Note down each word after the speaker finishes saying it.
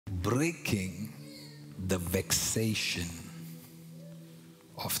breaking the vexation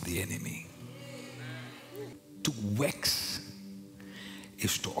of the enemy. To vex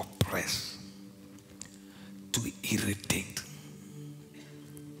is to oppress, to irritate,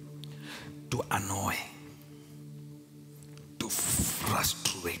 to annoy, to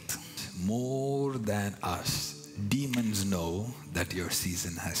frustrate. More than us, demons know that your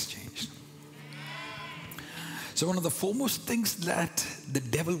season has changed. So one of the foremost things that the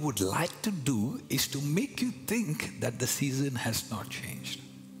devil would like to do is to make you think that the season has not changed.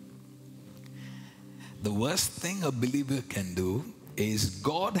 The worst thing a believer can do is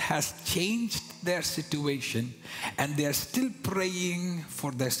God has changed their situation and they are still praying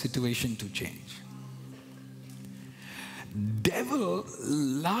for their situation to change. Devil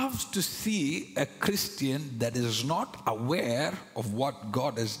loves to see a Christian that is not aware of what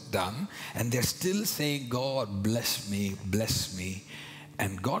God has done, and they're still saying, God, bless me, bless me.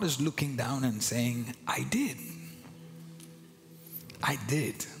 And God is looking down and saying, I did. I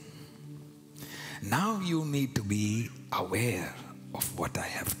did. Now you need to be aware of what I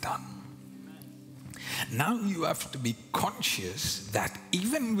have done. Now you have to be conscious that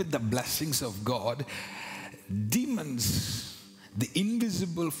even with the blessings of God, demons, the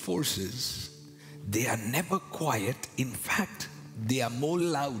invisible forces, they are never quiet. In fact, they are more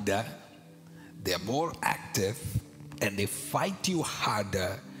louder, they are more active, and they fight you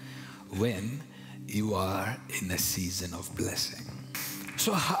harder when you are in a season of blessing.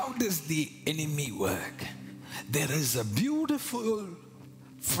 So how does the enemy work? There is a beautiful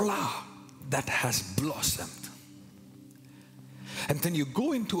flower that has blossomed. And then you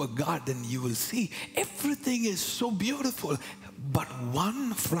go into a garden, you will see everything is so beautiful, but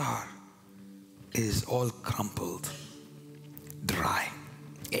one flower is all crumpled, dry.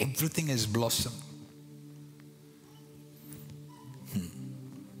 Everything is blossomed.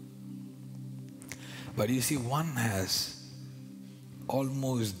 But you see, one has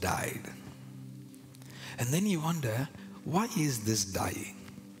almost died. And then you wonder, why is this dying?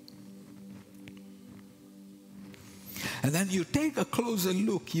 And then you take a closer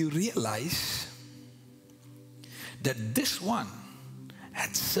look, you realize that this one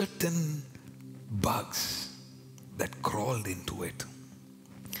had certain bugs that crawled into it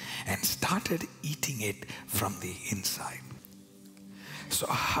and started eating it from the inside. So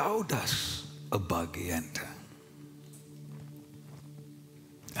how does a bug enter?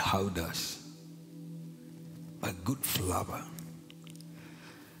 How does a good flower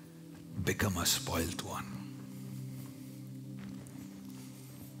become a spoiled one?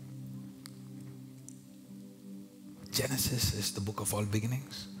 Genesis is the book of all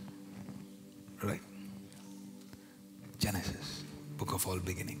beginnings, right? Genesis, book of all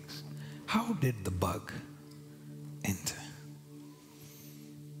beginnings. How did the bug enter?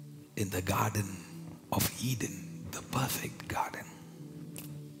 In the Garden of Eden, the perfect garden,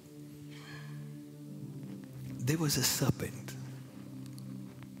 there was a serpent.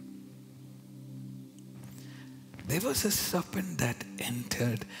 There was a serpent that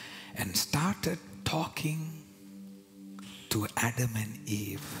entered and started talking to Adam and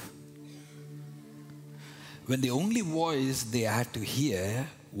Eve. When the only voice they had to hear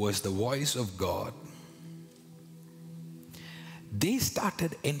was the voice of God, they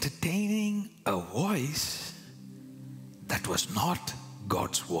started entertaining a voice that was not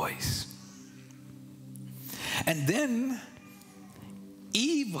God's voice. And then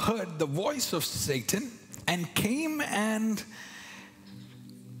Eve heard the voice of Satan and came and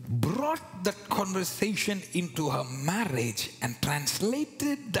brought that conversation into her marriage and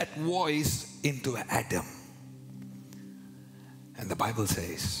translated that voice into Adam. And the Bible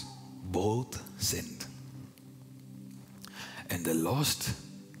says, both sinned. And they lost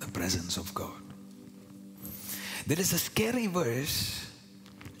the presence of God. There is a scary verse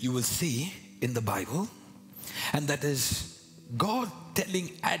you will see in the Bible, and that is God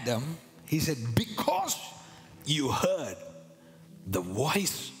telling Adam, he said, because you heard the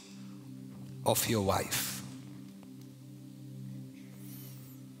voice of your wife.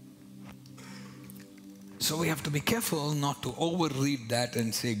 So we have to be careful not to overread that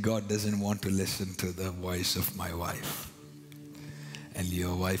and say God doesn't want to listen to the voice of my wife. And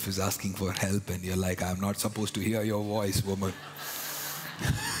your wife is asking for help and you're like, I'm not supposed to hear your voice, woman.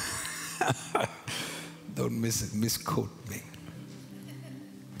 Don't misquote me.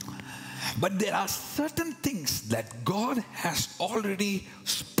 But there are certain things that God has already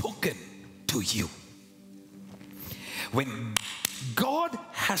spoken to you. When God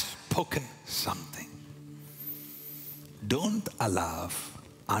has spoken something, don't allow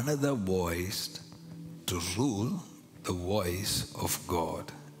another voice to rule the voice of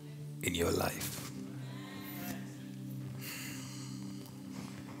God in your life.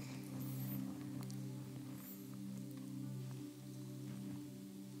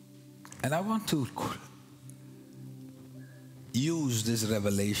 And I want to use this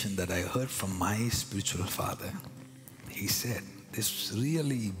revelation that I heard from my spiritual father. He said, this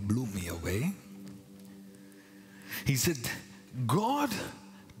really blew me away. He said, God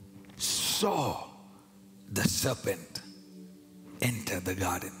saw the serpent enter the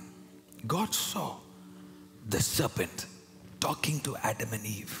garden. God saw the serpent talking to Adam and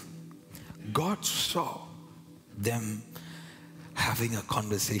Eve. God saw them having a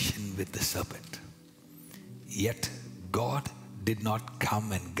conversation with the serpent. Yet God did not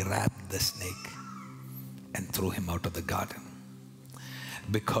come and grab the snake and throw him out of the garden,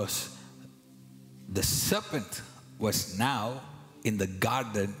 because the serpent was now in the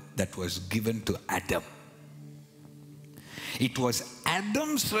garden that was given to Adam. It was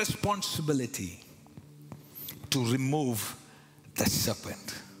Adam's responsibility to remove the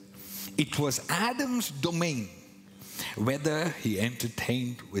serpent. It was Adam's domain, whether he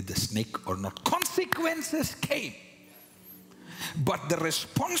entertained with the snake or not. Consequences came. But the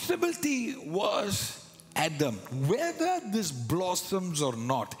responsibility was Adam. Whether this blossoms or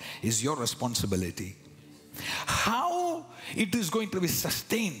not is your responsibility. How it is going to be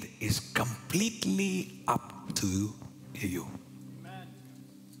sustained is completely up to you. Amen.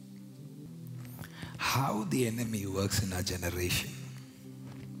 How the enemy works in our generation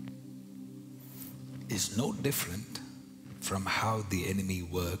is no different from how the enemy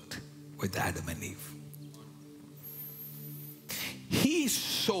worked with Adam and Eve. He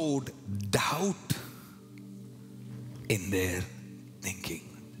sowed doubt in their thinking.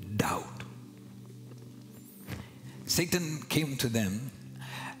 Doubt. Satan came to them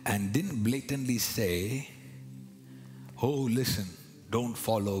and didn't blatantly say, oh, listen, don't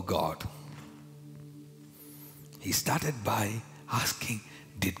follow God. He started by asking,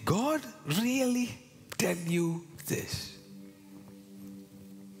 did God really tell you this?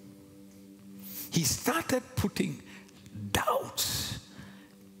 He started putting doubts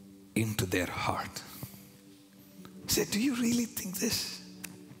into their heart. He said, do you really think this?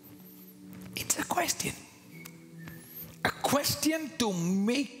 It's a question. A question to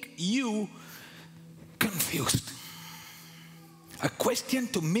make you confused. A question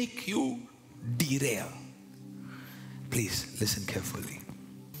to make you derail. Please listen carefully.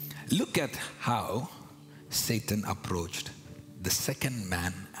 Look at how Satan approached the second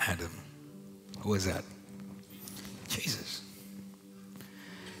man, Adam. Who was that? Jesus.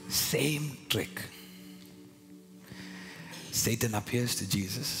 Same trick. Satan appears to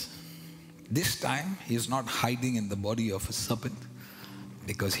Jesus. This time, he is not hiding in the body of a serpent,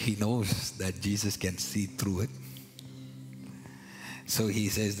 because he knows that Jesus can see through it. So he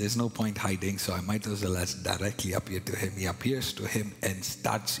says, there's no point hiding, so I might as well directly appear to him. He appears to him and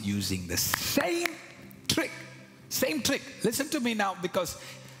starts using the same trick. Same trick. Listen to me now, because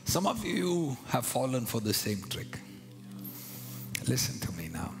some of you have fallen for the same trick. Listen to me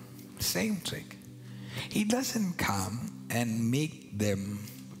now. Same trick. He doesn't come and make them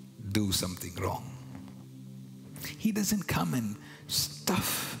do something wrong. He doesn't come and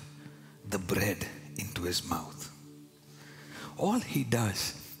stuff the bread into his mouth. All he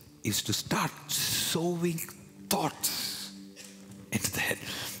does is to start sowing thoughts into the head.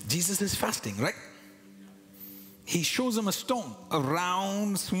 Jesus is fasting, right? He shows him a stone, a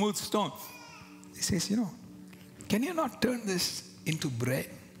round, smooth stone. He says, can you not turn this into bread?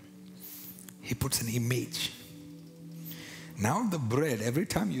 He puts an image. Now the bread, every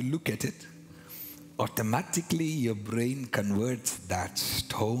time you look at it, automatically your brain converts that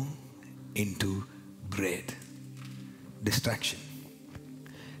stone into bread. Distraction.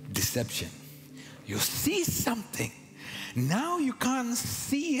 Deception. You see something. Now you can't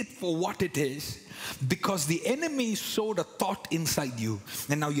see it for what it is, because the enemy sowed a thought inside you.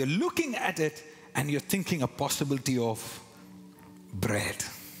 And now you're looking at it and you're thinking a possibility of bread.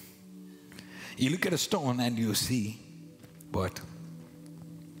 You look at a stone and you see what?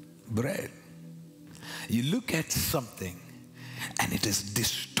 Bread. You look at something and it is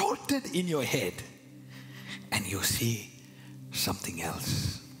distorted in your head and you see something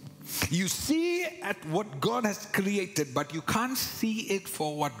else. You see at what God has created, but you can't see it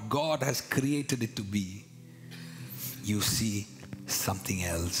for what God has created it to be. You see something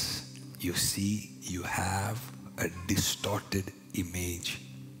else. You see you have a distorted image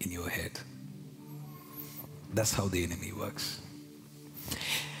in your head. That's how the enemy works.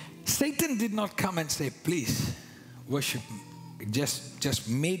 Satan did not come and say, please worship just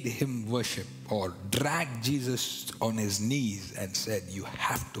made him worship or dragged Jesus on his knees and said, you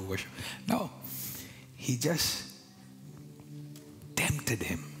have to worship. No, he just tempted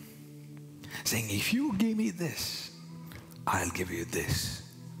him, saying, if you give me this, I'll give you this.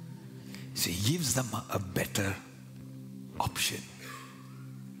 So he gives them a better option.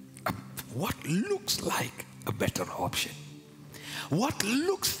 What looks like a better option? What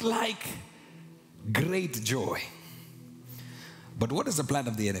looks like great joy? But what is the plan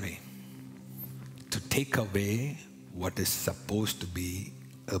of the enemy? To take away what is supposed to be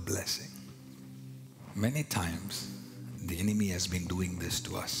a blessing. Many times, the enemy has been doing this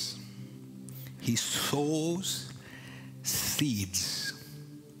to us. He sows seeds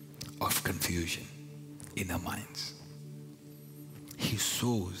of confusion in our minds. He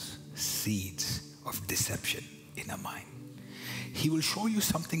sows seeds of deception in our mind. He will show you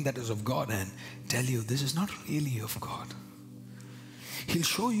something that is of God and tell you this is not really of God. He'll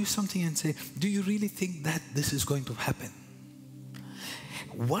show you something and say, do you really think that this is going to happen?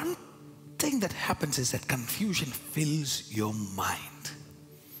 One thing that happens is that confusion fills your mind.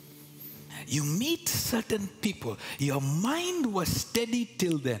 You meet certain people, your mind was steady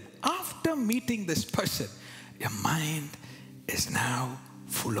till then. After meeting this person, your mind is now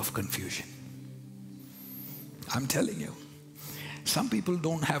full of confusion. I'm telling you, some people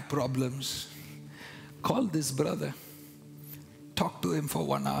don't have problems. Call this brother. Talk to him for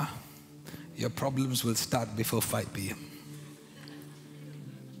 1 hour. Your problems will start before 5 p.m.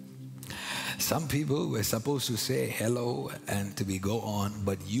 Some people were supposed to say hello and to be go on,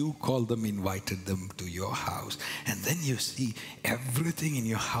 but you called them, invited them to your house, and then you see everything in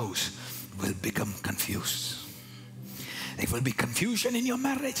your house will become confused. There will be confusion in your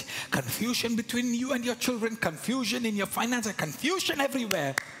marriage, confusion between you and your children, confusion in your finances, confusion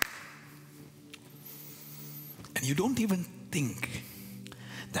everywhere. And you don't even think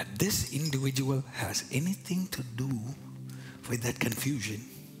that this individual has anything to do with that confusion.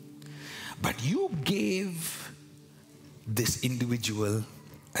 But you gave this individual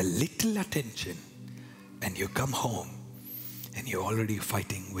a little attention and you come home and you're already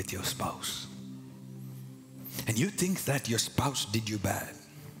fighting with your spouse. And you think that your spouse did you bad.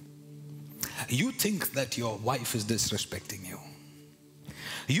 You think that your wife is disrespecting you.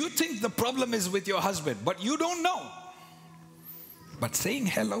 You think the problem is with your husband, but you don't know. But saying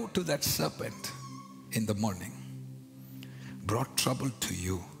hello to that serpent in the morning brought trouble to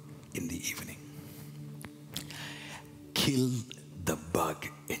you in the evening. Kill the bug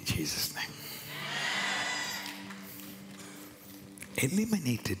in Jesus' name.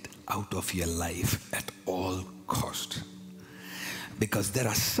 Eliminate it out of your life at all cost. Because there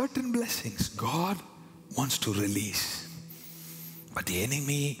are certain blessings God wants to release, but the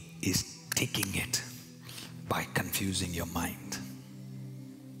enemy is taking it by confusing your mind.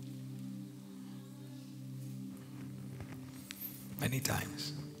 Many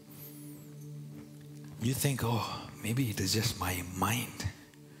times you think, oh, maybe it is just my mind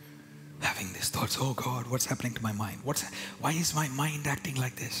having these thoughts. Oh God, what's happening to my mind? Why is my mind acting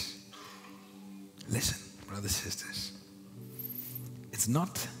like this? Listen, brothers and sisters, it's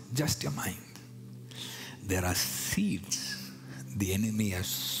not just your mind. There are seeds the enemy has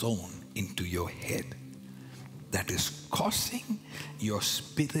sown into your head that is causing your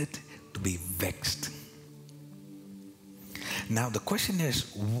spirit to be vexed. Now the question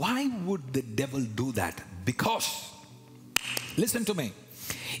is, why would the devil do that? Because, listen to me,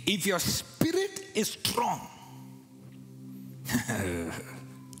 if your spirit is strong,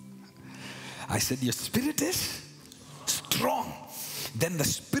 I said your spirit is strong, then the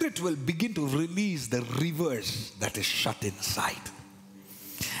spirit will begin to release the rivers that is shut inside.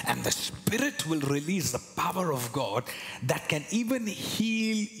 And the spirit will release the power of God that can even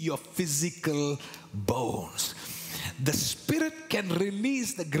heal your physical bones. The spirit can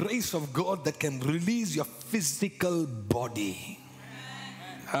release the grace of God that can release your physical body.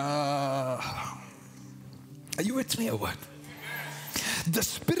 Are you with me or what? The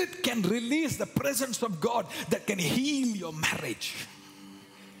spirit can release the presence of God that can heal your marriage.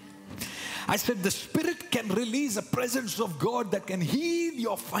 I said the spirit can release the presence of God that can heal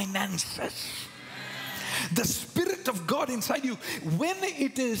your finances. The Spirit of God inside you, when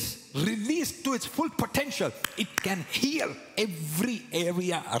it is released to its full potential, it can heal every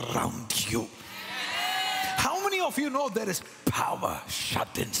area around you. How many of you know there is power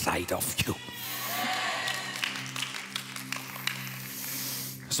shut inside of you?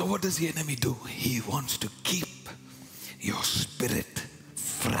 So what does the enemy do? He wants to keep your spirit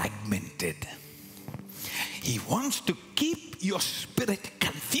fragmented. He wants to keep your spirit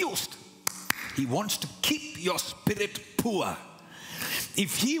confused. He wants to keep your spirit poor.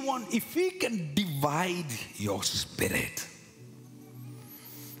 If he can divide your spirit,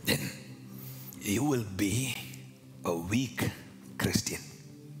 then you will be a weak Christian.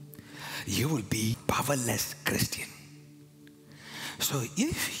 You will be powerless Christian. So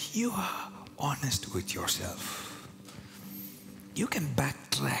if you are honest with yourself, you can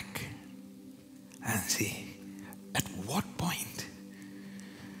backtrack and see at what point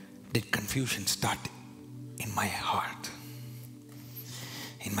did confusion start in my heart,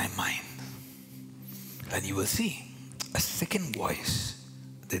 in my mind. And you will see a second voice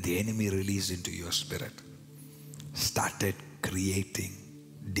that the enemy released into your spirit started creating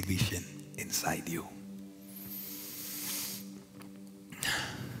division inside you.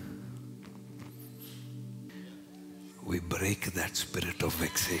 We break that spirit of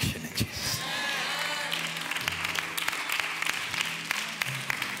vexation in Jesus' name.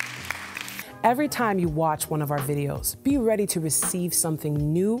 Every time you watch one of our videos, be ready to receive something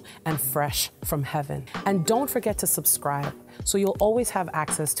new and fresh from heaven. And don't forget to subscribe so you'll always have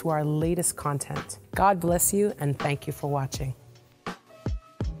access to our latest content. God bless you and thank you for watching.